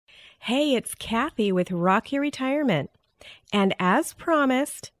Hey, it's Kathy with Rock Your Retirement. And as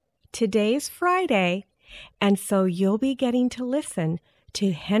promised, today's Friday, and so you'll be getting to listen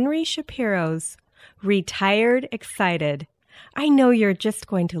to Henry Shapiro's Retired Excited. I know you're just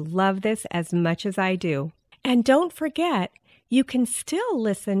going to love this as much as I do. And don't forget, you can still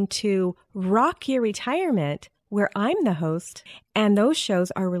listen to Rock Your Retirement, where I'm the host, and those shows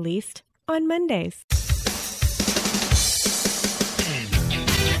are released on Mondays.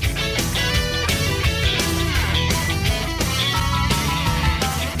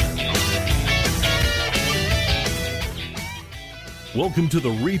 Welcome to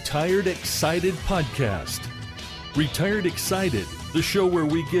the Retired Excited podcast. Retired Excited, the show where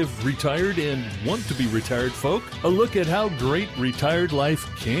we give retired and want to be retired folk a look at how great retired life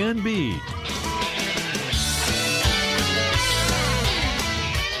can be.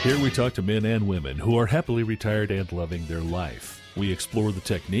 Here we talk to men and women who are happily retired and loving their life. We explore the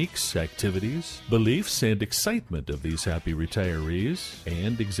techniques, activities, beliefs, and excitement of these happy retirees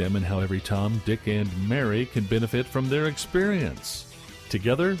and examine how every Tom, Dick, and Mary can benefit from their experience.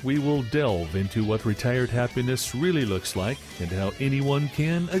 Together, we will delve into what retired happiness really looks like and how anyone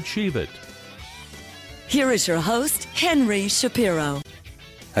can achieve it. Here is your host, Henry Shapiro.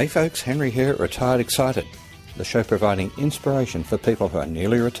 Hey folks, Henry here at Retired Excited, the show providing inspiration for people who are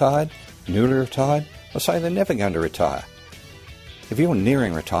nearly retired, newly retired, or say they're never going to retire. If you're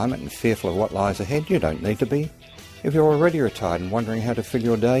nearing retirement and fearful of what lies ahead, you don't need to be. If you're already retired and wondering how to fill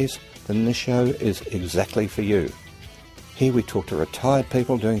your days, then this show is exactly for you. Here we talk to retired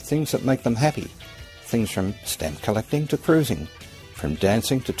people doing things that make them happy. Things from stamp collecting to cruising, from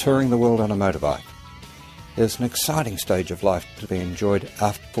dancing to touring the world on a motorbike. There's an exciting stage of life to be enjoyed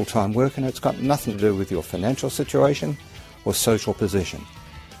after full-time work, and it's got nothing to do with your financial situation or social position.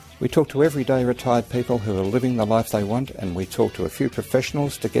 We talk to everyday retired people who are living the life they want, and we talk to a few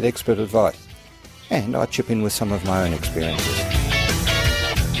professionals to get expert advice. And I chip in with some of my own experiences.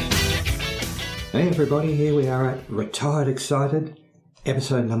 Hey everybody, here we are at Retired Excited,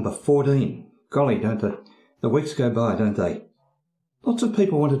 episode number 14. Golly, don't the weeks go by, don't they? Lots of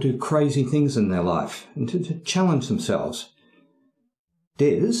people want to do crazy things in their life and to challenge themselves.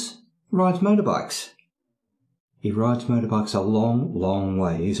 Des rides motorbikes. He rides motorbikes a long, long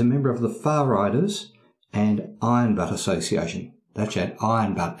way. He's a member of the Far Riders and Iron Butt Association. That's it,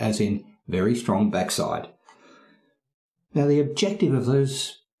 Iron Butt, as in very strong backside. Now, the objective of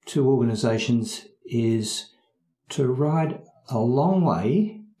those two organisations is to ride a long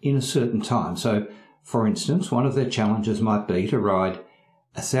way in a certain time. So, for instance, one of their challenges might be to ride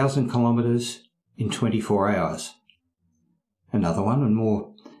 1,000 kilometres in 24 hours. Another one,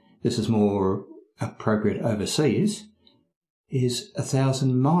 and this is more appropriate overseas, is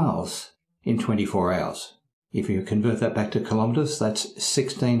 1,000 miles in 24 hours. If you convert that back to kilometres, that's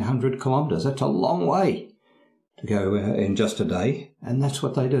 1,600 kilometres. That's a long way to go in just a day, and that's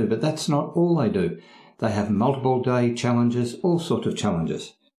what they do. But that's not all they do. They have multiple day challenges, all sorts of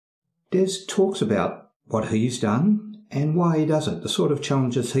challenges. Des talks about what he's done and why he does it, the sort of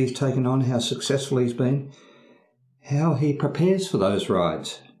challenges he's taken on, how successful he's been, how he prepares for those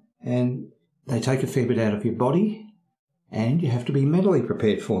rides. And they take a fair bit out of your body, and you have to be mentally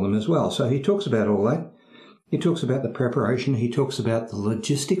prepared for them as well. So he talks about all that. He talks about the preparation. He talks about the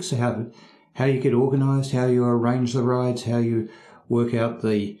logistics, how you get organised, how you arrange the rides, how you work out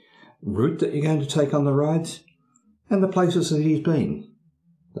the route that you're going to take on the rides, and the places that he's been,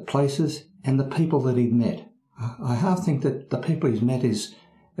 the places and the people that he's met. I half think that the people he's met is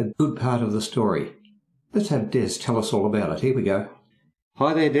a good part of the story. Let's have Des tell us all about it. Here we go.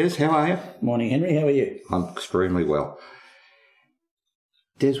 Hi there, Des. How are you? Morning, Henry. How are you? I'm extremely well.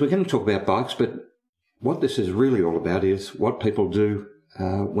 Des, we're going to talk about bikes, but what this is really all about is what people do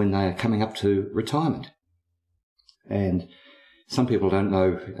when they are coming up to retirement. And some people don't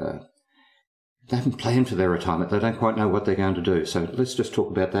know, they haven't planned for their retirement. They don't quite know what they're going to do. So let's just talk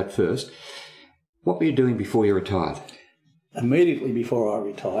about that first. What were you doing before you retired? Immediately before I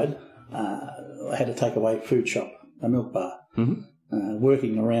retired, I had to take away food shop, a milk bar,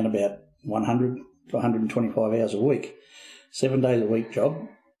 working around about 100 to 125 hours a week, 7 days a week job.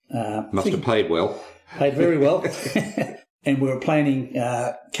 Must have paid well. Paid very well. And we were planning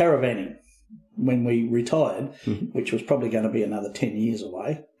caravanning when we retired, which was probably going to be another 10 years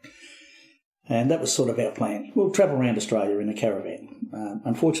away. And that was sort of our plan. We'll travel around Australia in a caravan.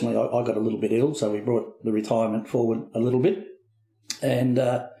 Unfortunately, I got a little bit ill, so we brought the retirement forward a little bit. And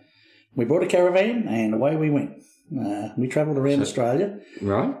we brought a caravan, and away we went. We travelled around Australia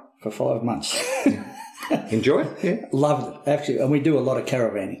for 5 months. Enjoy it? Yeah. Loved it, actually. And we do a lot of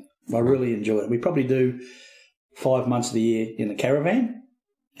caravanning. I really enjoy it. We probably do 5 months of the year in the caravan,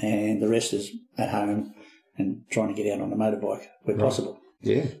 and the rest is at home and trying to get out on a motorbike where possible.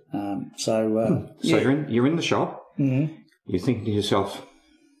 Yeah. So you're in the shop. Mm-hmm. You're thinking to yourself,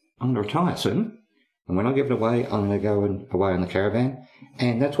 I'm going to retire soon, and when I give it away, I'm going to go away on the caravan.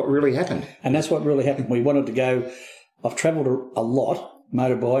 And that's what really happened. And that's what really happened. We wanted to go. I've travelled a lot,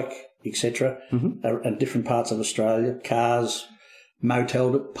 motorbike, etc., in different parts of Australia, cars,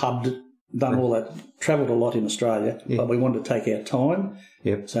 motelled it, pubbed it, done all that. Travelled a lot in Australia, but we wanted to take our time.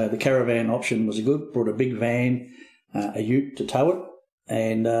 Yep. So the caravan option was good. Brought a big van, a ute to tow it,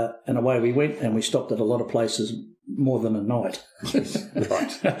 and away we went. And we stopped at a lot of places more than a night.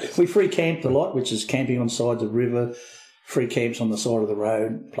 Right. We free camped a lot, which is camping on sides of river, free camps on the side of the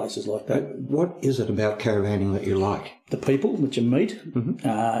road, places like that. What is it about caravanning that you like? The people that you meet,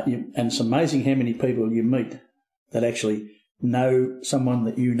 and it's amazing how many people you meet that actually know someone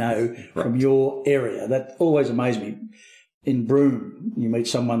that you know from your area. That always amazed me. In Broome, you meet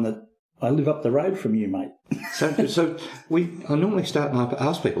someone that I live up the road from you, mate. So I normally start and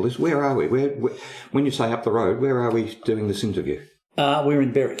ask people this: where are we? Where when you say up the road, where are we doing this interview? We're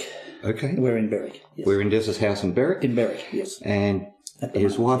in Berwick. Okay. We're in Berwick. Yes. We're in Des's house in Berwick. In Berwick, yes. And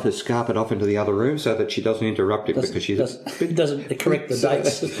his wife has scarpered off into the other room so that she doesn't interrupt him because she's doesn't correct the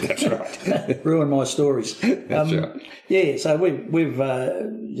dates. That's right. Ruin my stories. That's right. Yeah, so we've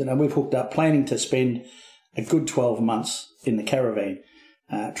hooked up, planning to spend a good 12 months in the caravan,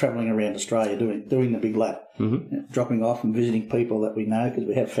 travelling around Australia, doing the big lap, dropping off and visiting people that we know, because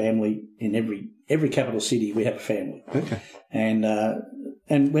we have family in every capital city. We have a family. Okay.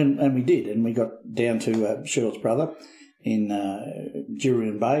 And we did, and we got down to Cheryl's brother in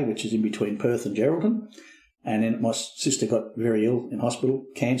Jurien Bay, which is in between Perth and Geraldton. And then my sister got very ill in hospital,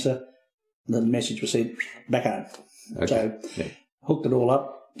 cancer. The message was sent, back home. Okay. So hooked it all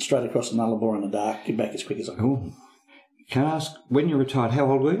up, straight across the Nullarbor in the dark, get back as quick as I could. Cool. Can I ask, when you retired,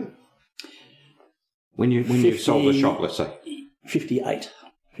 how old were you? When you sold the shop, let's say? 58,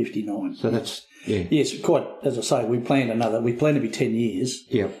 59. So that's, yeah. Yes, quite, as I say, we planned to be 10 years.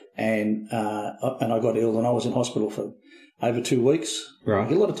 Yeah. And I got ill and I was in hospital for over 2 weeks. Right. You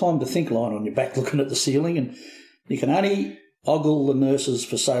get a lot of time to think lying on your back looking at the ceiling, and you can only ogle the nurses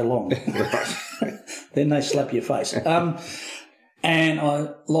for so long. Right. Then they slap your face. And I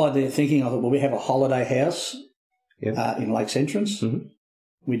lied there thinking, I thought, well, we have a holiday house in Lakes Entrance. Mm-hmm.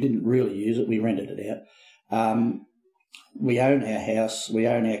 We didn't really use it. We rented it out. We own our house. We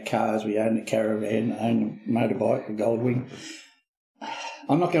own our cars. We own the caravan. Own the motorbike, the Goldwing.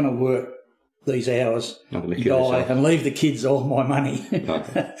 I'm not going to work these hours, die, and leave the kids all my money. No.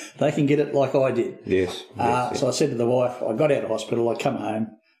 They can get it like I did. Yes. So I said to the wife, I got out of hospital, I come home,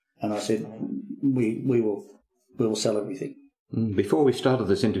 and I said, we will sell everything. Before we started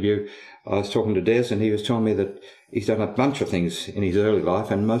this interview, I was talking to Des, and he was telling me that he's done a bunch of things in his early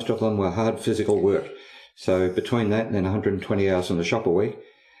life, and most of them were hard physical work. So between that and then 120 hours in the shop a week,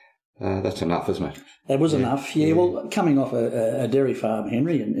 that's enough, isn't it? That was enough, yeah. Well, coming off a dairy farm,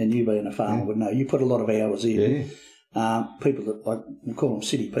 Henry, and you being a farmer would know, you put a lot of hours in. Yeah. People that I call them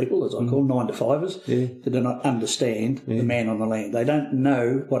city people, as I call them, 9-to-5ers, that do not understand the man on the land. They don't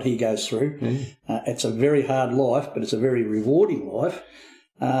know what he goes through. It's a very hard life, but it's a very rewarding life.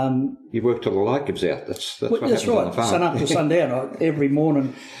 You work till the light gives out. That's what happens right. on the farm. Sun up to sundown. Every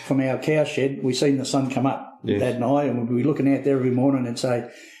morning from our cow shed, we seen the sun come up, Dad and I, and we'd be looking out there every morning and say,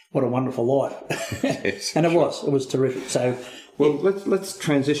 what a wonderful life. Yes, and it was terrific. So, well, let's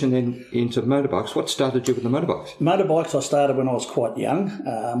transition then into motorbikes. What started you with the motorbikes? Motorbikes I started when I was quite young.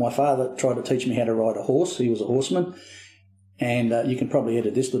 My father tried to teach me how to ride a horse. He was a horseman. And you can probably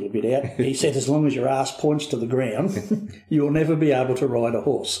edit this little bit out. He said, as long as your ass points to the ground, you'll never be able to ride a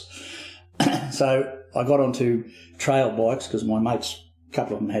horse. So I got onto trail bikes because my mates, a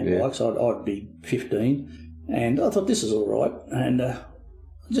couple of them had bikes. I'd be 15. And I thought, this is all right. And I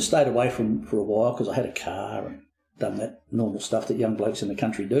just stayed away from for a while because I had a car and done that normal stuff that young blokes in the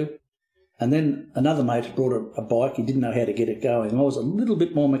country do. And then another mate brought a bike. He didn't know how to get it going. I was a little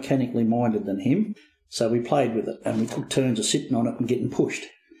bit more mechanically minded than him. So we played with it and we took turns of sitting on it and getting pushed.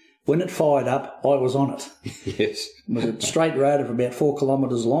 When it fired up, I was on it. Yes. It was a straight road of about 4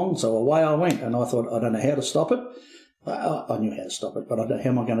 kilometres long, so away I went. And I thought, I don't know how to stop it. I knew how to stop it, but I don't know how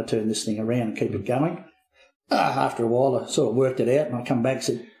am I going to turn this thing around and keep it going. After a while, I sort of worked it out and I come back and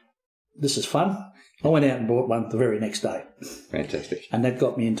said, this is fun. I went out and bought one the very next day. Fantastic. And that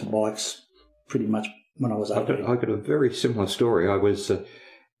got me into bikes pretty much when I was 18. I got a very similar story. I was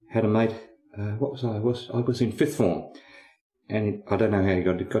had a mate... what was I? I was in 5th form, and I don't know how he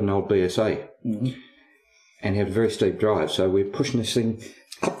got an old BSA, and he had a very steep drive. So we're pushing this thing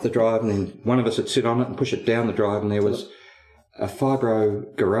up the drive, and then one of us would sit on it and push it down the drive, and there was a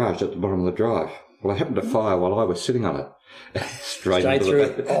fibro garage at the bottom of the drive. Well, it happened to fire while I was sitting on it. Straight through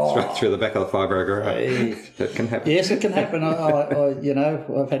the back of the fibro garage. That can happen. Yes, it can happen.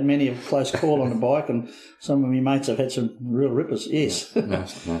 I've had many a close call on the bike, and some of my mates have had some real rippers. Yes.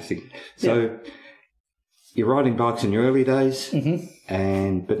 Nice. So you're riding bikes in your early days,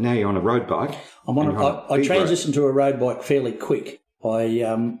 but now you're on a road bike. I transitioned to a road bike fairly quick. I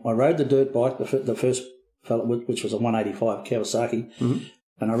rode the dirt bike, the first fella, which was a 185 Kawasaki,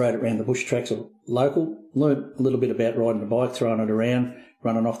 and I rode it around the bush tracks of local, learned a little bit about riding the bike, throwing it around,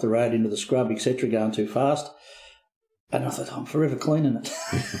 running off the road into the scrub, etc., going too fast. And I thought, I'm forever cleaning it.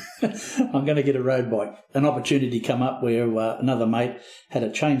 I'm going to get a road bike. An opportunity come up where another mate had a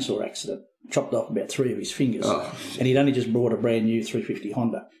chainsaw accident, chopped off about 3 of his fingers, and he'd only just bought a brand new 350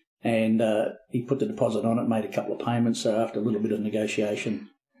 Honda. And he put the deposit on it, made a couple of payments. So after a little bit of negotiation,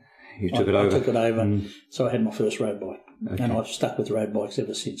 I took it over. So I had my first road bike, and I've stuck with road bikes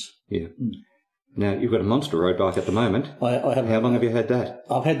ever since. Yeah. Now, you've got a monster road bike at the moment. I have. How long have you had that?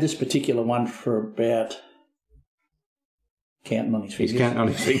 I've had this particular one for about... Counting on his fingers. He's counting on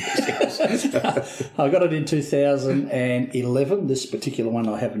his fingers. I got it in 2011, this particular one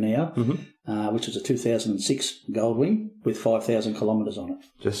I have now, which is a 2006 Goldwing with 5,000 kilometres on it.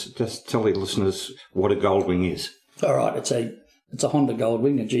 Just tell the listeners what a Goldwing is. All right, it's a Honda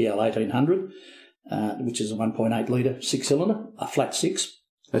Goldwing, a GL 1800, which is a 1.8 litre six-cylinder, a flat six.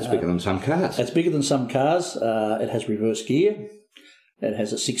 That's bigger than some cars. That's bigger than some cars. It has reverse gear. It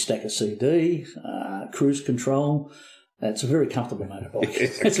has a 6-stacker CD, cruise control. It's a very comfortable motorbike.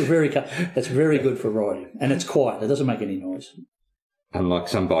 It's very good for riding, and it's quiet. It doesn't make any noise. Unlike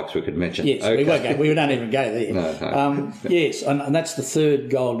some bikes we could mention. Yes, okay. we don't even go there. No. Yes, and that's the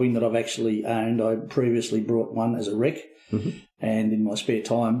third Goldwing that I've actually owned. I previously brought one as a wreck, and in my spare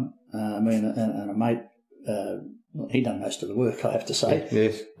time, me and a mate, he done most of the work, I have to say.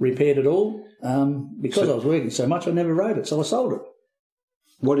 Yes. Repaired it all. Because I was working so much, I never rode it, so I sold it.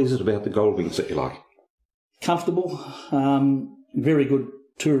 What is it about the Goldwings that you like? Comfortable, very good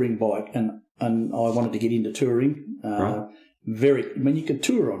touring bike, and I wanted to get into touring. Right. You can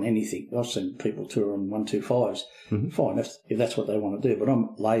tour on anything. I've seen people tour on 125s. Fine, if that's what they want to do, but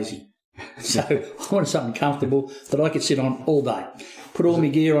I'm lazy. So I wanted something comfortable that I could sit on all day. Put all my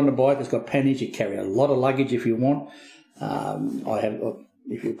gear on the bike. It's got panniers. You carry a lot of luggage if you want.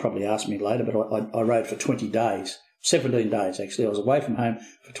 If you'll probably ask me later, but I rode for 20 days, 17 days actually. I was away from home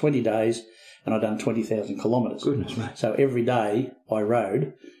for 20 days. And I'd done 20,000 kilometres. Goodness, mate. So every day I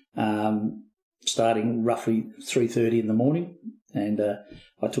rode, starting roughly 3:30 in the morning, and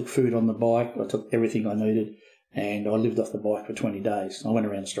I took food on the bike, I took everything I needed, and I lived off the bike for 20 days. I went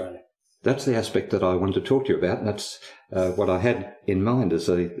around Australia. That's the aspect that I wanted to talk to you about, and that's what I had in mind as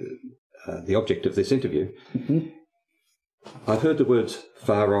the object of this interview. I've heard the words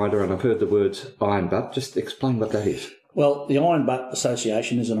far rider and I've heard the words iron butt. Just explain what that is. Well, the Iron Butt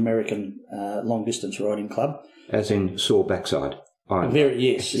Association is an American long-distance riding club. As in sore backside?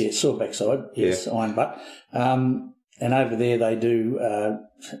 Yes, sore backside, yes, yeah. Iron Butt. And over there they do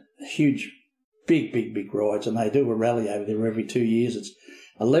huge, big rides, and they do a rally over there every 2 years. It's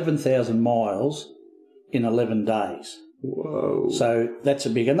 11,000 miles in 11 days. Whoa. So that's a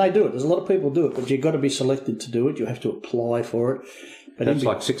big... And they do it. There's a lot of people do it, but you've got to be selected to do it. You have to apply for it. But that's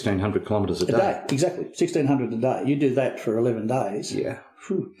like 1,600 kilometres a day. Exactly. 1,600 a day. You do that for 11 days. Yeah.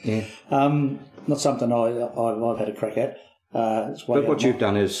 Whew. Yeah. Not something I've had a crack at. But what you've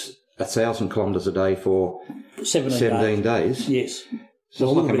done is 1,000 kilometres a day for 17 days. Yes. So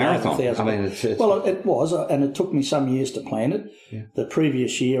it's like a marathon. I mean, Well, it was, and it took me some years to plan it. Yeah. The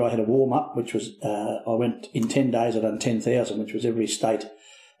previous year I had a warm-up, which was, I went in 10 days, I'd done 10,000, which was every state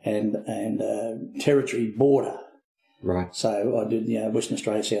and territory border. Right. So I did, Western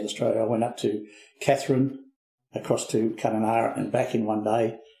Australia, South Australia. I went up to Katherine, across to Kununurra and back in one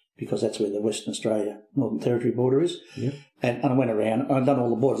day, because that's where the Western Australia Northern Territory border is. Yeah. And I went around and I'd done all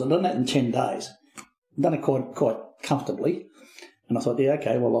the borders. I'd done that in 10 days. I'd done it quite comfortably. And I thought, yeah,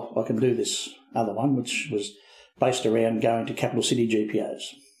 okay, well, I can do this other one, which was based around going to capital city GPOs.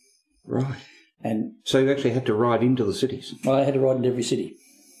 Right. And so you actually had to ride into the cities? I had to ride into every city.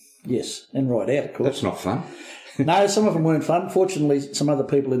 Yes, and ride out, of course. That's not fun. No, some of them weren't fun. Fortunately, some other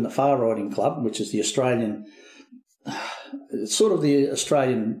people in the Far Riding Club, which is the Australian, it's sort of the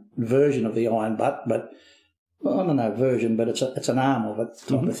Australian version of the Iron Butt, but I don't know version, but it's an arm of it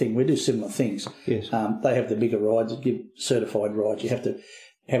type of thing. We do similar things. Yes. They have the bigger rides, give certified rides. You have to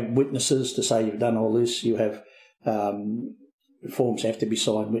have witnesses to say you've done all this. You have forms have to be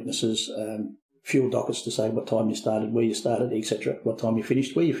signed, witnesses, fuel dockets to say what time you started, where you started, etc., what time you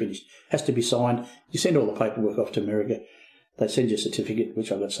finished, where you finished. Has to be signed. You send all the paperwork off to America. they send you a certificate,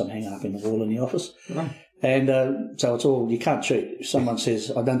 which I've got some hanging up in the wall in the office. Right. And so it's all, you can't cheat. If someone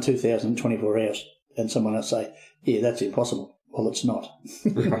says, I've done 2,000 in 24 hours, and someone will say, yeah, that's impossible. Well, it's not.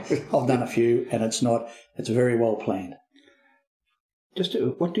 Right. I've done a few, and it's not. It's very well planned. Just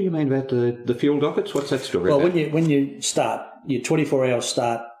what do you mean about the fuel dockets? What's that story Well, about? when you start, your 24 hours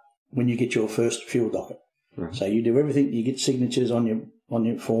start when you get your first fuel docket. Right. So you do everything. You get signatures on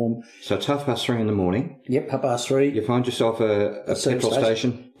your form. So it's 3:30 in the morning. Yep, 3:30. You find yourself a petrol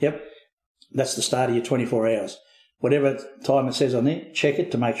station. Yep. That's the start of your 24 hours. Whatever time it says on there, check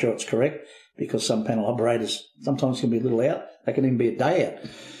it to make sure it's correct, because some panel operators sometimes can be a little out. They can even be a day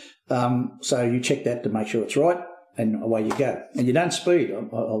out. So you check that to make sure it's right, and away you go. And you don't speed. I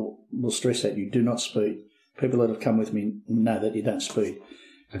will stress that. You do not speed. People that have come with me know that you don't speed.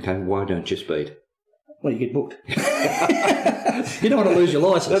 Okay, why don't you speed? Well, you get booked. You don't want to lose your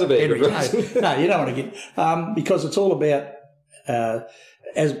licence. That'll be a good reason. No, you don't want to get... because it's all about,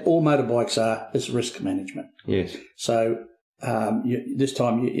 as all motorbikes are, it's risk management. Yes. So this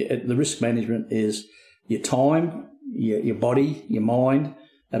time, the risk management is your time, your body, your mind.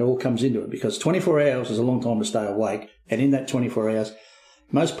 That all comes into it, because 24 hours is a long time to stay awake. And in that 24 hours,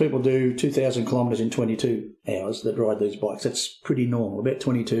 most people do 2,000 kilometres in 22 hours that ride these bikes. That's pretty normal, about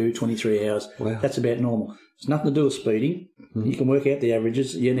 22, 23 hours. Wow. That's about normal. It's nothing to do with speeding. Mm-hmm. You can work out the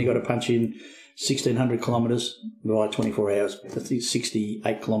averages. You only got to punch in 1,600 kilometres by 24 hours. That's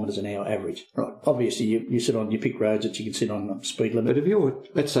 68 kilometres an hour average. Right. Obviously, you pick roads that you can sit on the speed limit. But if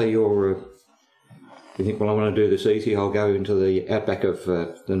let's say you think, well, I want to do this easy, I'll go into the outback of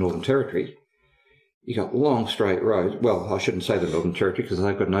the Northern Territory. You got long straight roads. Well, I shouldn't say the Northern Territory because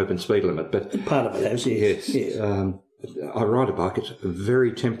they've got an open speed limit, but part of it has, yes. Yes. I ride a bike. It's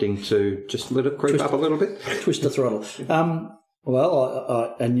very tempting to just let it creep up a little bit. Twist the throttle.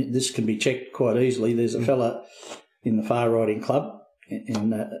 And this can be checked quite easily. There's a fella in the Far Riding Club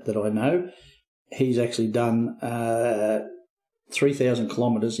that I know. He's actually done 3,000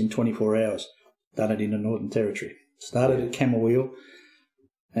 kilometres in 24 hours. Done it in the Northern Territory. Started at Camberwell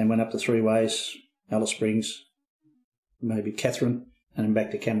and went up the three ways, Alice Springs, maybe Catherine, and then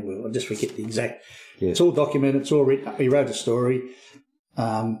back to Camberwell. I just forget the exact. Yeah. It's all documented. It's all written. He wrote a story.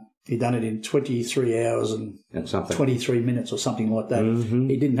 He done it in 23 hours and 23 minutes or something like that. Mm-hmm.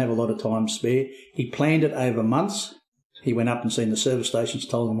 He didn't have a lot of time spare. He planned it over months. He went up and seen the service stations,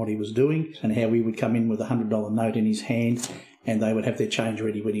 told them what he was doing and how he would come in with a $100 note in his hand, and they would have their change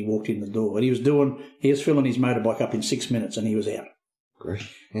ready when he walked in the door. And he was filling his motorbike up in 6 minutes, and he was out. Great.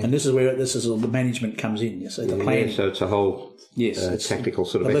 Yeah. And this is where the management comes in. You see, the planning. Yeah, so it's a whole tactical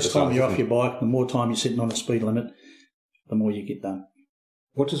sort of the exercise. less time you're off your bike, the more time you're sitting on a speed limit, the more you get done.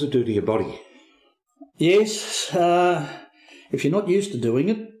 What does it do to your body? Yes, if you're not used to doing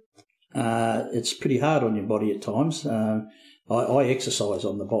it, it's pretty hard on your body at times. I exercise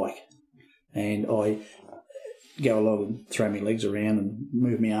on the bike, and I go along and throw my legs around and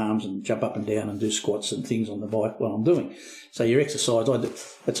move my arms and jump up and down and do squats and things on the bike while I'm doing. So your exercise,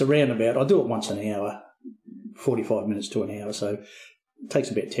 it's around about, I do it once an hour, 45 minutes to an hour, so it takes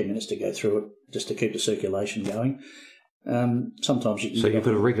about 10 minutes to go through it just to keep the circulation going. Sometimes you can. So you've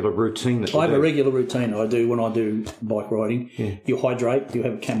got a regular routine that you I have a regular routine I do when I do bike riding. Yeah. You hydrate. You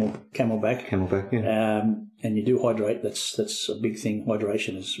have a camelback. Camelback, yeah. And you do hydrate. That's a big thing.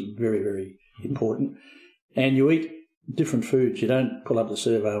 Hydration is very, very important. And you eat different foods. You don't pull up the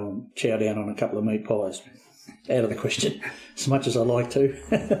servo and chow down on a couple of meat pies. Out of the question. As much as I like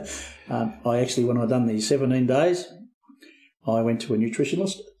to. I actually, when I'd done these 17 days, I went to a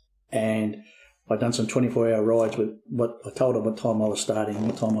nutritionist and I'd done some 24-hour rides with what I told her what time I was starting,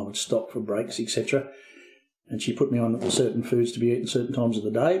 what time I would stop for breaks, etc. And she put me on certain foods to be eaten certain times of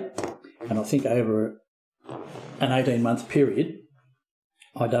the day. And I think over an 18-month period,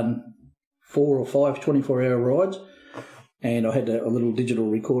 I'd done 4 or 5 24-hour rides, and I had a little digital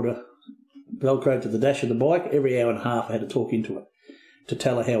recorder velcroed to the dash of the bike. Every hour and a half I had to talk into it to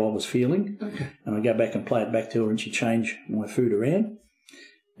tell her how I was feeling. Okay. And I'd go back and play it back to her, and she'd change my food around.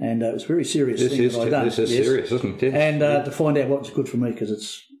 And it was a very serious thing that I'd done. This is serious, isn't it? And to find out what's good for me, because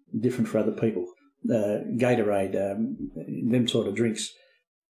it's different for other people. Gatorade, them sort of drinks.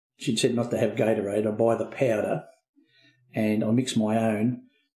 She'd said not to have Gatorade. I buy the powder and I mix my own,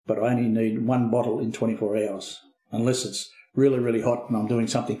 but I only need 1 bottle in 24 hours, unless it's really, really hot and I'm doing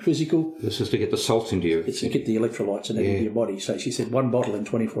something physical. This is to get the salts into you. It's to get the electrolytes into your body. So she said 1 bottle in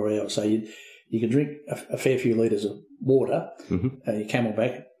 24 hours. So you can drink a fair few litres of water, your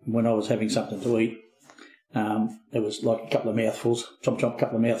Camelback. When I was having something to eat, it was like a couple of mouthfuls, chomp,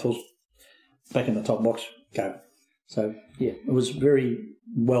 couple of mouthfuls, back in the top box, go. So, yeah, it was very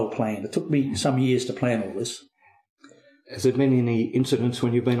well planned. It took me some years to plan all this. Has there been any incidents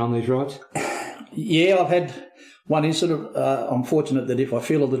when you've been on these rides? Yeah, I've had one incident. I'm fortunate that if I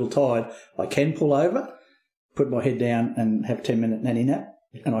feel a little tired, I can pull over, put my head down and have a 10-minute nanny nap,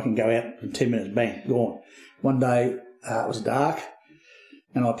 and I can go out in 10 minutes, bang, gone. One day it was dark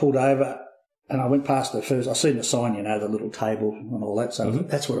and I pulled over and I went past the first, I seen the sign, you know, the little table and all that, so I thought,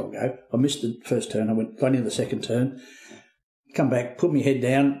 that's where I'll go. I missed the first turn, got into the second turn, come back, put my head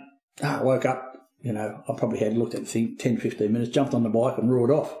down, I woke up, you know, I probably had looked at the thing 10, 15 minutes, jumped on the bike and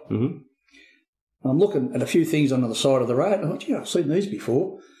roared off. Mm-hmm. I'm looking at a few things on the side of the road and I thought, yeah, I've seen these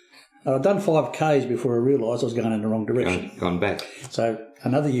before. I'd done 5Ks before I realised I was going in the wrong direction. Gone back. So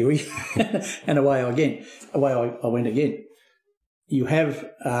another Yui and away I went again. You have,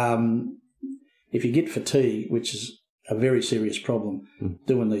 if you get fatigue, which is a very serious problem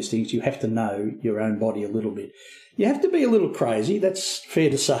doing these things, you have to know your own body a little bit. You have to be a little crazy, that's fair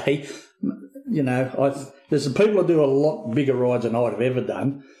to say. You know, there's some people who do a lot bigger rides than I'd have ever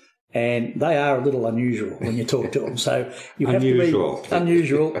done, and they are a little unusual when you talk to them. So you have to be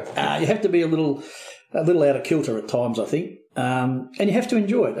unusual. You have to be a little out of kilter at times, I think, and you have to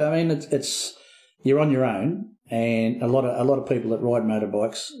enjoy it. I mean, it's you're on your own, and a lot of people that ride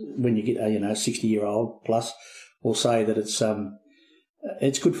motorbikes, when you get 60-year-old plus, will say that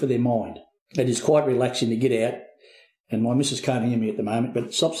it's good for their mind. It is quite relaxing to get out. And my missus can't hear me at the moment,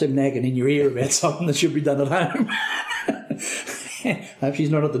 but stop them nagging in your ear about something that should be done at home. I hope she's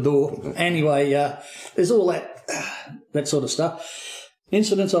not at the door. Anyway, there's all that sort of stuff.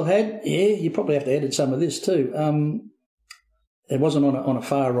 Incidents I've had, yeah, you probably have to edit some of this too. It wasn't on a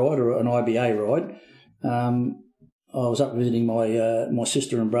far ride or an IBA ride. I was up visiting my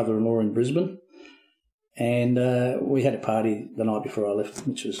sister and brother-in-law in Brisbane, and we had a party the night before I left,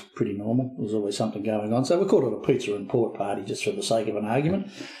 which was pretty normal. There was always something going on. So we called it a pizza and port party just for the sake of an argument.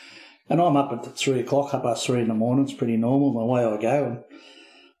 And I'm up at 3 o'clock, up past 3 in the morning. It's pretty normal. Away I go. And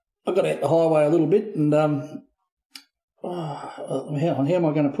I got out the highway a little bit and how am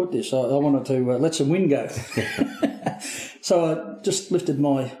I going to put this? I wanted to let some wind go. So I just lifted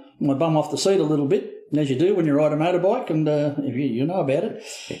my bum off the seat a little bit, as you do when you ride a motorbike, and if you know about it.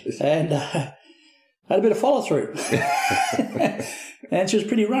 And had a bit of follow through. And she was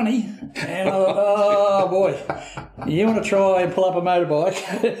pretty runny. And I thought, oh boy, you want to try and pull up a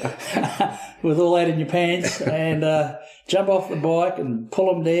motorbike with all that in your pants and jump off the bike and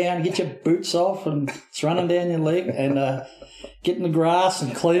pull them down, get your boots off and it's running down your leg and get in the grass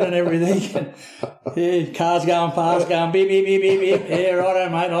and cleaning everything. And, yeah, cars going past, going beep, beep, beep, beep, beep. Yeah, righto,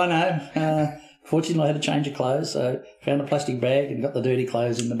 mate, I know. Fortunately, I had to change of clothes, so found a plastic bag and got the dirty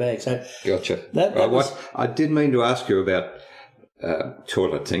clothes in the bag. So gotcha. I did mean to ask you about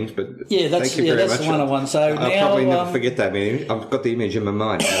toilet things, but yeah, that's the one. So I'll now, probably never forget that. I've got the image in my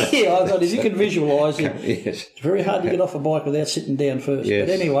mind. Yeah, I thought if you can visualise it, yes. It's very hard to get off a bike without sitting down first. Yes.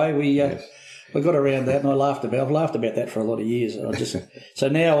 But anyway, we got around that, and I've laughed about that for a lot of years. So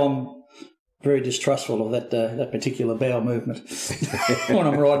now I'm very distrustful of that particular bowel movement when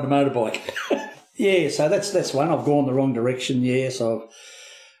I'm riding a motorbike. Yeah, so that's one. I've gone the wrong direction. Yes, I've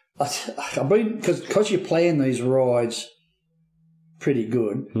been because you plan these rides pretty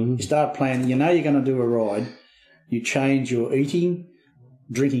good. Mm-hmm. You start planning. You know you're going to do a ride. You change your eating,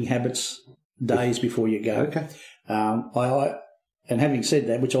 drinking habits days before you go. Okay. And having said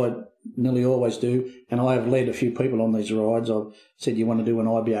that, which I nearly always do, and I have led a few people on these rides. I've said, you want to do an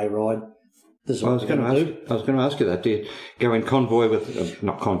IBA ride? I was going to ask you that. Do you go in convoy with,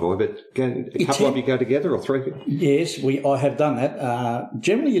 not convoy, but a couple of you go together or three? Yes, I have done that.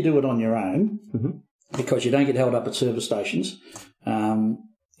 Generally, you do it on your own because you don't get held up at service stations.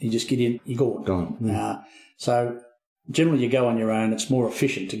 You just get in, you're gone. Mm. So generally, you go on your own. It's more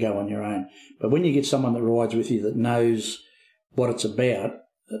efficient to go on your own. But when you get someone that rides with you that knows what it's about,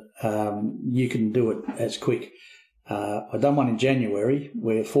 you can do it as quick. I done one in January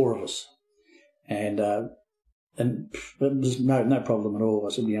where 4 of us. And there's no problem at all.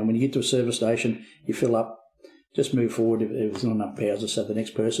 I said, when you get to a service station, you fill up, just move forward. If there's not enough pounds, just have the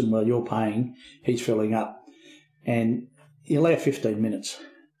next person. Well, you're paying, he's filling up. And you allow 15 minutes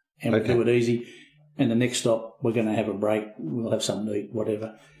and we'll do it easy. And the next stop, we're going to have a break. We'll have something to eat,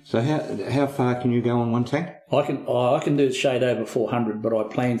 whatever. So how far can you go on one tank? I can do shade over 400, but I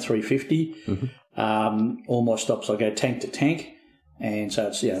plan 350. Mm-hmm. All my stops, I go tank to tank. And so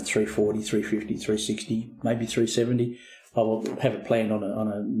it's 340, 350, 360, maybe 370. I will have it planned on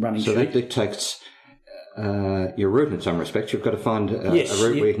a running sheet. So that dictates your route in some respects. You've got to find a route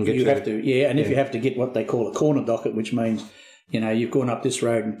where you can get you have to, and if you have to get what they call a corner docket, which means you've gone up this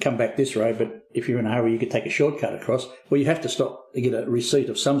road and come back this road, but if you're in a hurry, you could take a shortcut across. Well, you have to stop to get a receipt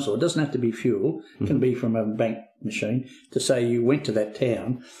of some sort. It doesn't have to be fuel. It can be from a bank machine to say you went to that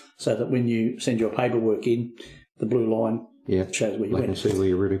town, so that when you send your paperwork in, the blue line shows where you went. They can see where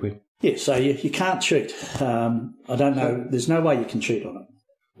you really went. Yeah, so you can't cheat. I don't know. There's no way you can cheat on it.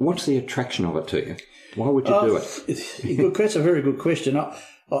 What's the attraction of it to you? Why would you do it? That's a very good question.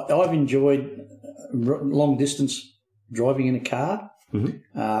 I've enjoyed long distance driving in a car,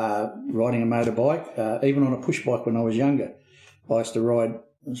 riding a motorbike, even on a push bike when I was younger. I used to ride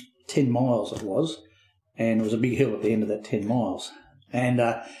 10 miles it was, and it was a big hill at the end of that 10 miles. And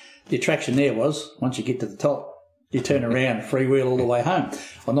the attraction there was, once you get to the top, you turn around and freewheel all the way home.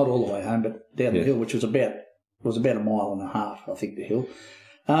 Well, not all the way home, but down the hill, which was about a mile and a half, I think, the hill.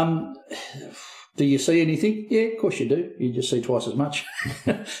 Do you see anything? Yeah, of course you do. You just see twice as much.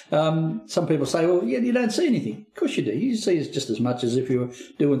 Some people say, well, yeah, you don't see anything. Of course you do. You see just as much as if you were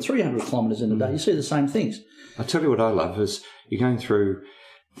doing 300 kilometres in a day. You see the same things. I tell you what I love is you're going through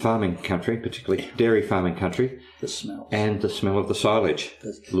farming country, particularly dairy farming country. The smell. And the smell of the silage.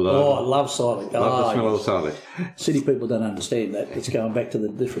 I love silage. Love the smell of the silage. City people don't understand that. It's going back to the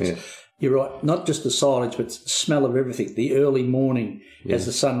difference. Yeah. You're right, not just the silage, but the smell of everything. The early morning as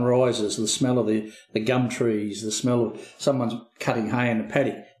the sun rises, the smell of the gum trees, the smell of someone's cutting hay in a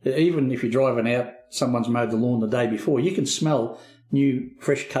paddock. Even if you're driving out, someone's mowed the lawn the day before, you can smell new,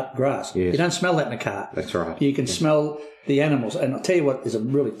 fresh cut grass. Yes. You don't smell that in a car. That's right. You can smell the animals. And I'll tell you what is a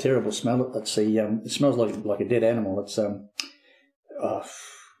really terrible smell. Let's see, it smells like a dead animal. It's the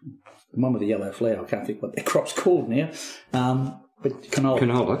one with the yellow flower. I can't think what the crop's called now. But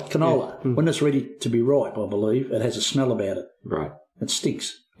canola. When it's ready to be ripe, I believe, it has a smell about it. Right. It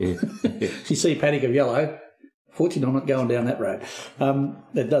stinks. Yeah. You see a paddock of yellow, fortunately I'm not going down that road.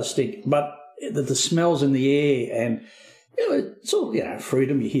 It does stink. But the smells in the air and, it's all,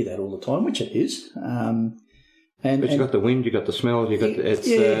 freedom, you hear that all the time, which it is. But you've got the wind, you've got the smell,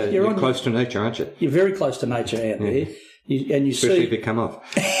 you're close to nature, aren't you? You're very close to nature out there. Especially if you come off.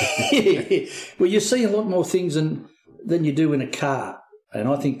 Well, you see a lot more things than you do in a car. And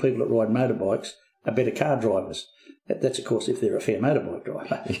I think people that ride motorbikes are better car drivers. That's, of course, if they're a fair motorbike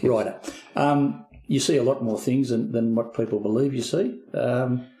rider. You see a lot more things than what people believe you see.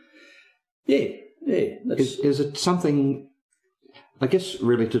 Is it something, I guess,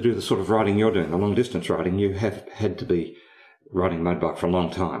 really to do the sort of riding you're doing, the long-distance riding, you have had to be riding a motorbike for a long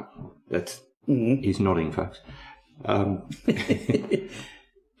time. He's nodding, folks.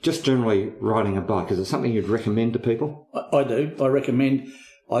 Just generally riding a bike, is it something you'd recommend to people? I do.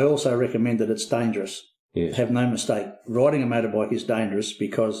 I also recommend that it's dangerous. Yes. Have no mistake. Riding a motorbike is dangerous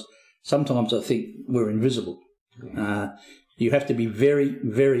because sometimes I think we're invisible. Yeah. You have to be very,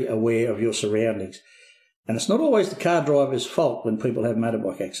 very aware of your surroundings. And it's not always the car driver's fault when people have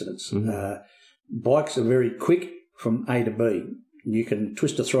motorbike accidents. Bikes are very quick from A to B. You can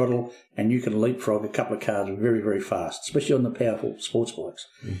twist the throttle and you can leapfrog a couple of cars very, very fast, especially on the powerful sports bikes.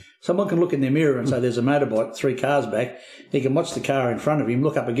 Someone can look in their mirror and say there's a motorbike 3 cars back. He can watch the car in front of him,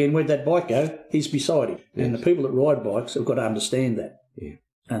 look up again, where'd that bike go? He's beside him. Yes. And the people that ride bikes have got to understand that. Yeah.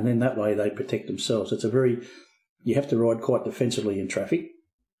 And then that way they protect themselves. You have to ride quite defensively in traffic.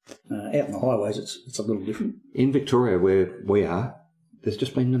 Out on the highways, it's a little different. In Victoria, where we are, there's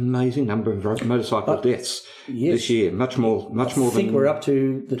just been an amazing number of motorcycle deaths this year. Much more than... I think we're up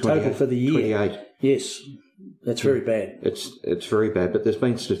to the total for the year. 28. Yes, that's very bad. It's very bad, but there's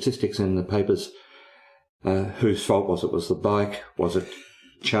been statistics in the papers. Whose fault was it? Was the bike? Was it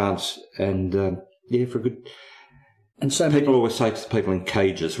chance? And, for a good... And so people always say to people in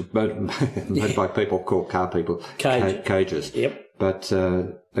cages, motorbike people call car people cages. Yep. But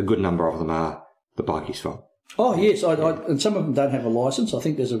a good number of them are the bikie's fault. Oh, yes, and some of them don't have a licence. I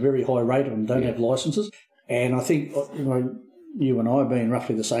think there's a very high rate of them don't have licences. And I think, you and I being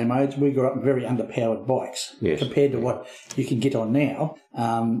roughly the same age, we grew up in very underpowered bikes compared to what you can get on now.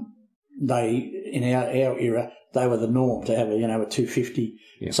 In our era, they were the norm to have a 250,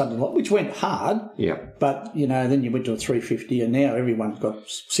 something like, which went hard. Yeah. But, then you went to a 350 and now everyone's got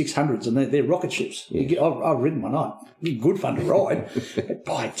 600s and they're rocket ships. Yes. I've ridden one. Good fun to ride. But,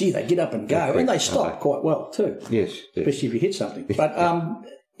 boy, gee, they get up and go and they stop quite well too. Yes. Especially if you hit something. But,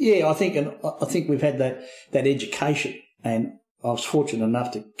 I think we've had that education, and I was fortunate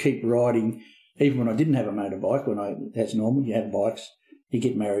enough to keep riding even when I didn't have a motorbike. As normal, you have bikes, you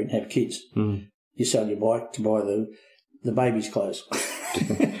get married and have kids. You sell your bike to buy the baby's clothes.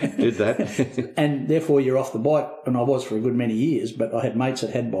 Did that. And therefore you're off the bike, and I was for a good many years, but I had mates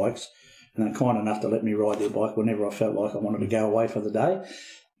that had bikes and they're kind enough to let me ride their bike whenever I felt like I wanted to go away for the day,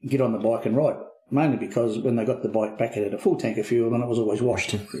 get on the bike and ride. mainly because when they got the bike back, it had a full tank of fuel and it was always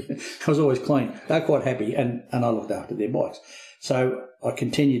washed. It was always clean. They were quite happy, and I looked after their bikes. So I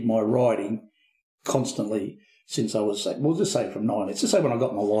continued my riding constantly since I was, we'll just say from 9. Let's just say when I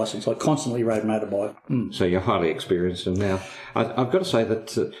got my licence, I constantly rode motorbike. So you're highly experienced, and now I've got to say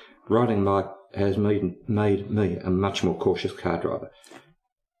that riding a bike has made me a much more cautious car driver.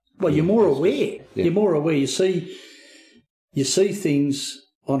 Well, you're more aware. Yeah. You're more aware. You see things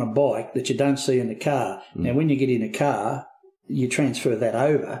on a bike that you don't see in the car. Now, when you get in a car, you transfer that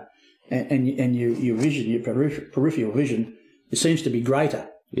over, and your vision, your peripheral vision, it seems to be greater.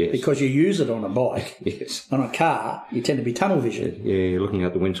 Yes. Because you use it on a bike. Yes. On a car, you tend to be tunnel vision. Yeah, you're looking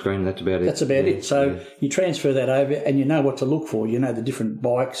at the windscreen, that's about it. That's about it. So you transfer that over and you know what to look for. You know the different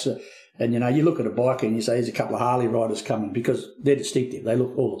bikes. And, you look at a bike and you say, there's a couple of Harley riders coming because they're distinctive. They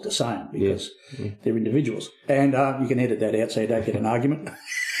all look the same because they're individuals. And you can edit that out so you don't get an argument.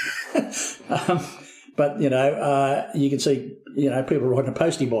 But, you can see, people riding a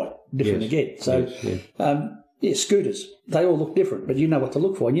postie bike, different again. So, scooters, they all look different, but you know what to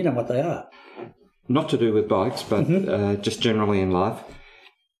look for and you know what they are. Not to do with bikes, but just generally in life.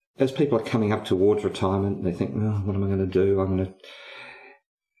 As people are coming up towards retirement, they think, what am I going to do? I'm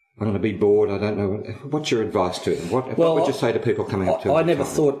going to be bored. I don't know. What's your advice to them? What would you say to people coming up to retirement? I never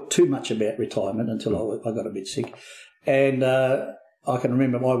thought too much about retirement until I got a bit sick. And I can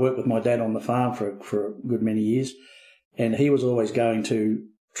remember I worked with my dad on the farm for a good many years, and he was always going to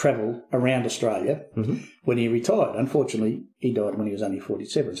travel around Australia when he retired. Unfortunately, he died when he was only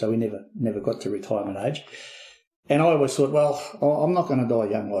 47, so he never got to retirement age. And I always thought, well, I'm not going to die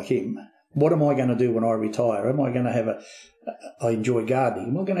young like him. What am I going to do when I retire? Am I going to I enjoy gardening.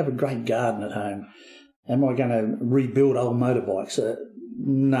 Am I going to have a great garden at home? Am I going to rebuild old motorbikes?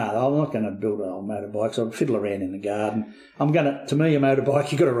 No, I'm not going to build old motorbikes. I'll fiddle around in the garden. To me, a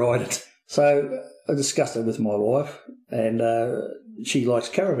motorbike, you've got to ride it. So I discussed it with my wife, and she likes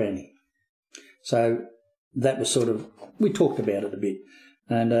caravanning. So that was we talked about it a bit.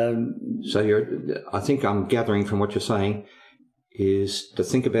 And so I think I'm gathering from what you're saying is to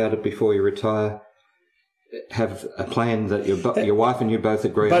think about it before you retire. Have a plan that your wife and you both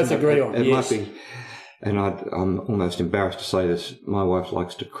agree on. It might be, and I'm almost embarrassed to say this, my wife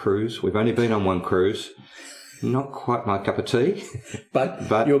likes to cruise. We've only been on one cruise. Not quite my cup of tea.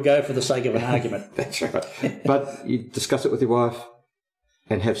 But you'll go for the sake of an argument. That's right. But you discuss it with your wife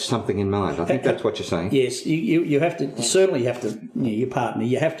and have something in mind. I think that's what you're saying. Yes, you have to, certainly have to, your partner,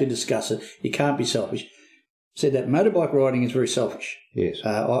 you have to discuss it. You can't be selfish. Said that motorbike riding is very selfish. Yes.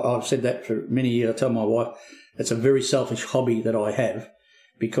 I've said that for many years. I tell my wife it's a very selfish hobby that I have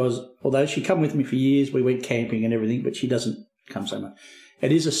because although she come with me for years, we went camping and everything, but she doesn't come so much.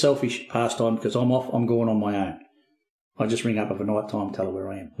 It is a selfish pastime because I'm going on my own. I just ring up of a night time, tell her where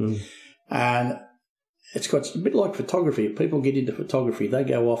I am. And it's a bit like photography. If people get into photography, they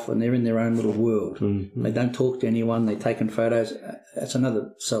go off and they're in their own little world. They don't talk to anyone. They're taking photos. That's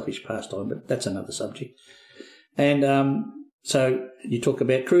another selfish pastime, but that's another subject. And so you talk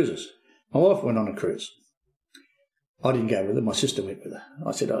about cruises. My wife went on a cruise. I didn't go with her. My sister went with her.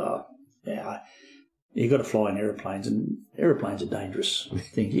 I said, you've got to fly in aeroplanes, and aeroplanes are dangerous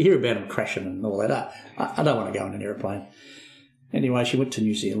things. You hear about them crashing and all that. I don't want to go in an aeroplane. Anyway, she went to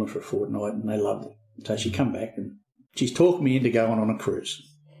New Zealand for a fortnight, and they loved it. So she come back, and she's talked me into going on a cruise.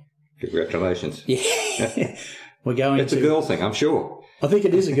 Congratulations. Yeah. We're going It's a girl thing, I'm sure. I think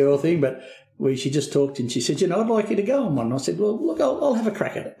it is a girl thing, but she just talked and she said, I'd like you to go on one. And I said, well, look, I'll have a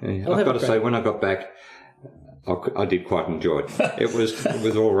crack at it. Yeah, I've got to say, when I got back, I did quite enjoy it. It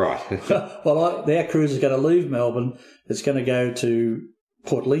was all right. Well, our cruise is going to leave Melbourne. It's going to go to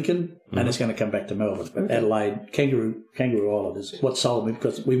Port Lincoln and it's going to come back to Melbourne. But Adelaide, Kangaroo Island is what sold me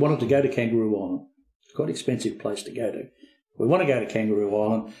because we wanted to go to Kangaroo Island. It's quite an expensive place to go to. We want to go to Kangaroo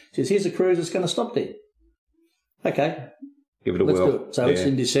Island. She says, here's a cruise that's going to stop there. Okay. Give it a Let's whirl. do it. So it's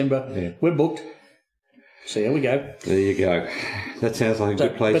in December. Yeah. We're booked. So here we go. There you go. That sounds like a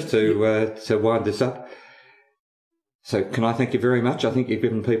good place to wind this up. So can I thank you very much? I think you've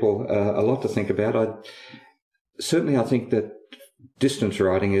given people a lot to think about. I think that distance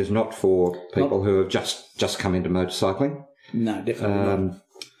riding is not for people who have just come into motorcycling. No, definitely not.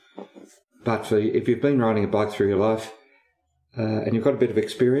 But if you've been riding a bike through your life and you've got a bit of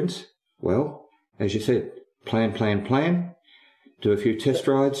experience, well, as you said, plan, do a few test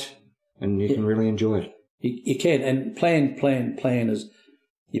rides, and you can really enjoy it. You can, and plan is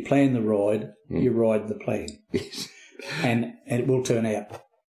you plan the ride, you ride the plan. Yes. And it will turn out.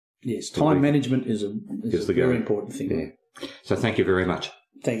 Yes, time management is a very important thing. Yeah. So thank you very much.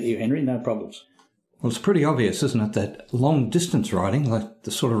 Thank you, Henry. No problems. Well, it's pretty obvious, isn't it, that long-distance riding, like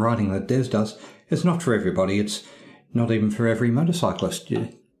the sort of riding that Des does, is not for everybody. It's not even for every motorcyclist. You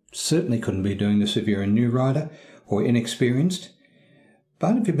certainly couldn't be doing this if you're a new rider or inexperienced.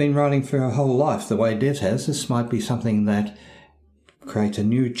 But if you've been riding for your whole life the way Des has, this might be something that creates a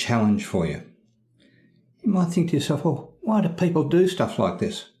new challenge for you. You might think to yourself, well, why do people do stuff like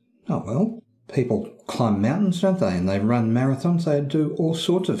this? Oh, well, people climb mountains, don't they? And they run marathons. They do all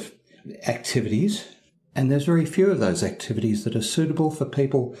sorts of activities. And there's very few of those activities that are suitable for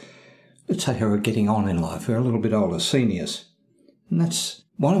people, let's say, who are getting on in life, who are a little bit older, seniors. And that's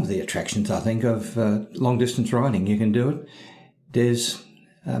one of the attractions, I think, of long-distance riding. You can do it. There's,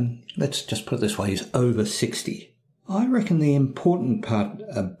 let's just put it this way, he's over 60. I reckon the important part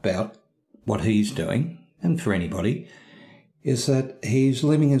about what he's doing, and for anybody, is that he's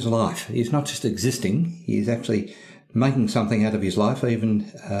living his life. He's not just existing, he's actually making something out of his life,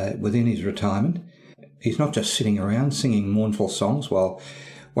 even within his retirement. He's not just sitting around singing mournful songs while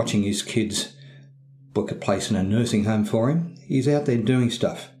watching his kids book a place in a nursing home for him. He's out there doing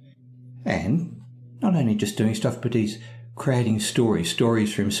stuff. And not only just doing stuff, but he's creating stories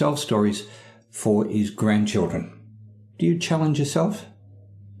for himself, stories for his grandchildren. Do you challenge yourself?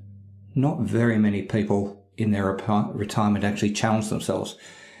 Not very many people in their retirement actually challenge themselves.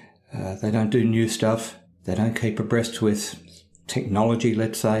 They don't do new stuff. They don't keep abreast with technology,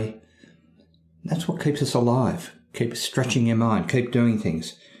 let's say. That's what keeps us alive. Keep stretching your mind. Keep doing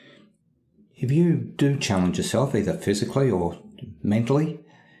things. If you do challenge yourself, either physically or mentally,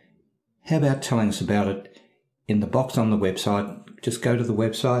 how about telling us about it in the box on the website? Just go to the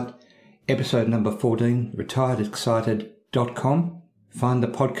website, episode number 14, retiredexcited.com. Find the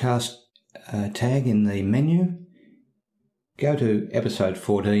podcast tag in the menu. Go to episode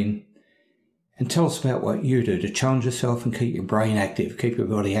 14 and tell us about what you do to challenge yourself and keep your brain active, keep your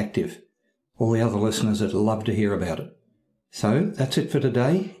body active. All the other listeners would love to hear about it. So that's it for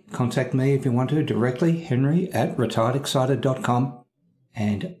today. Contact me if you want to directly, henry@retiredexcited.com,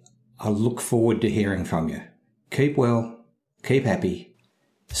 and I look forward to hearing from you. Keep well, keep happy.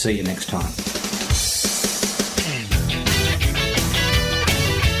 See you next time.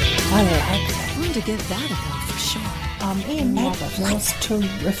 I like that. I'm going to give that a go for sure. Ian Roberts. That's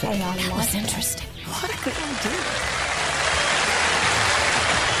terrific. That was interesting. What a good idea.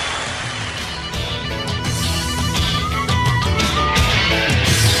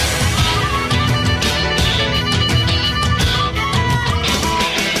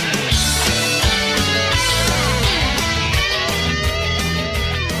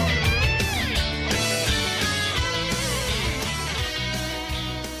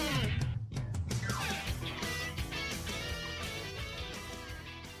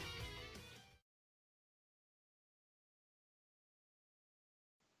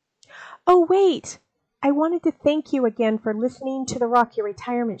 Oh, wait! I wanted to thank you again for listening to the Rock Your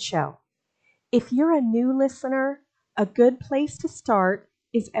Retirement Show. If you're a new listener, a good place to start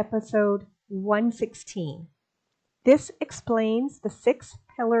is episode 116. This explains the 6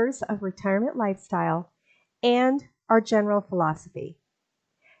 pillars of retirement lifestyle and our general philosophy.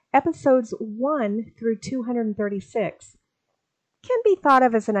 Episodes 1 through 236 can be thought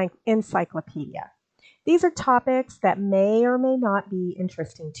of as an encyclopedia. These are topics that may or may not be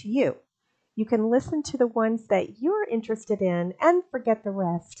interesting to you. You can listen to the ones that you're interested in and forget the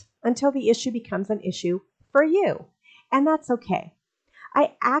rest until the issue becomes an issue for you. And that's okay.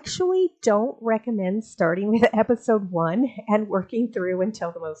 I actually don't recommend starting with episode 1 and working through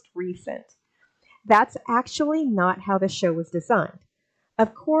until the most recent. That's actually not how the show was designed.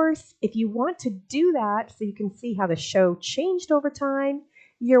 Of course, if you want to do that so you can see how the show changed over time,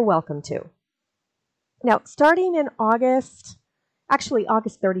 you're welcome to. Now, starting in August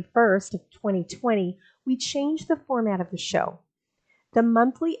 31st of 2020, we changed the format of the show. The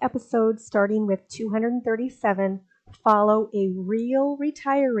monthly episodes, starting with 237, follow a real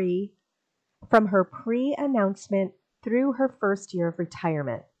retiree from her pre-announcement through her first year of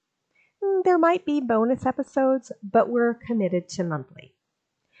retirement. There might be bonus episodes, but we're committed to monthly.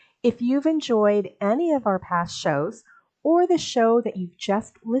 If you've enjoyed any of our past shows or the show that you've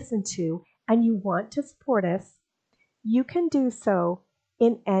just listened to and you want to support us, you can do so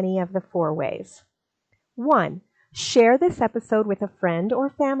in any of the 4 ways. 1. Share this episode with a friend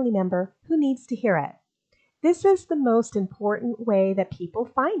or family member who needs to hear it. This is the most important way that people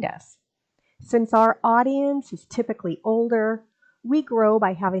find us. Since our audience is typically older, we grow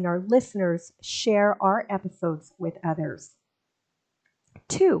by having our listeners share our episodes with others.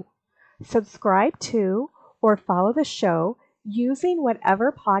 2. Subscribe to or follow the show using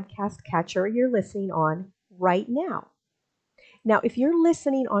whatever podcast catcher you're listening on right now. Now, if you're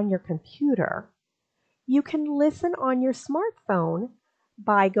listening on your computer, you can listen on your smartphone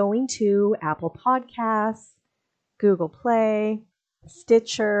by going to Apple Podcasts, Google Play,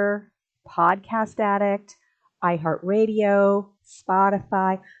 Stitcher, Podcast Addict, iHeartRadio,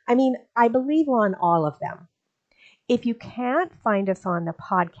 Spotify. I believe we're on all of them. If you can't find us on the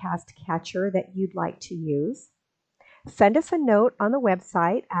podcast catcher that you'd like to use, send us a note on the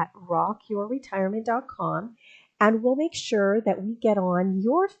website at rockyourretirement.com, and we'll make sure that we get on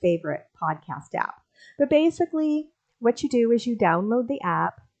your favorite podcast app. But basically, what you do is you download the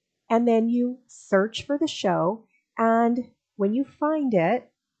app, and then you search for the show, and when you find it,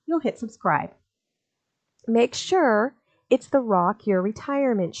 you'll hit subscribe. Make sure it's the Rock Your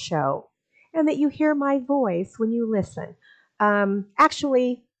Retirement Show, and that you hear my voice when you listen.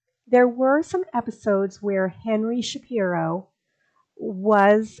 Actually, there were some episodes where Henry Shapiro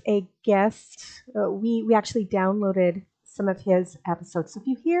was a guest. We actually downloaded some of his episodes. So if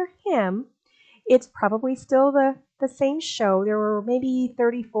you hear him, it's probably still the same show. There were maybe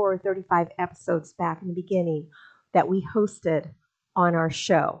 34 or 35 episodes back in the beginning that we hosted on our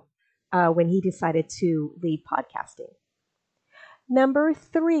show when he decided to leave podcasting. Number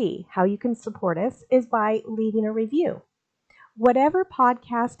 3, how you can support us is by leaving a review. Whatever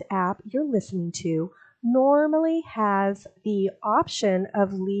podcast app you're listening to normally has the option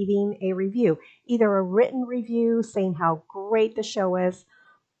of leaving a review, either a written review saying how great the show is,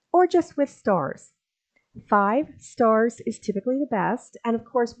 or just with stars. 5 stars is typically the best, and of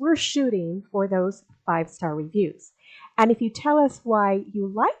course we're shooting for those 5-star reviews. And if you tell us why you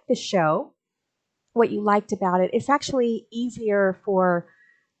like the show, what you liked about it, it's actually easier for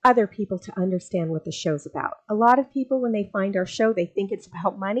other people to understand what the show's about. A lot of people, when they find our show, they think it's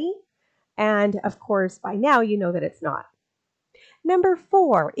about money. And of course, by now, you know that it's not. Number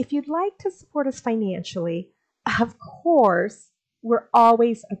 4, if you'd like to support us financially, of course, we're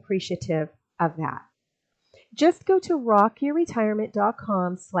always appreciative of that. Just go to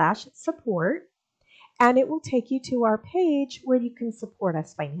rockyourretirement.com/support, and it will take you to our page where you can support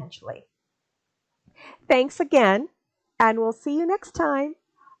us financially. Thanks again, and we'll see you next time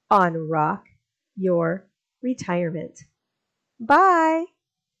on Rock Your Retirement. Bye.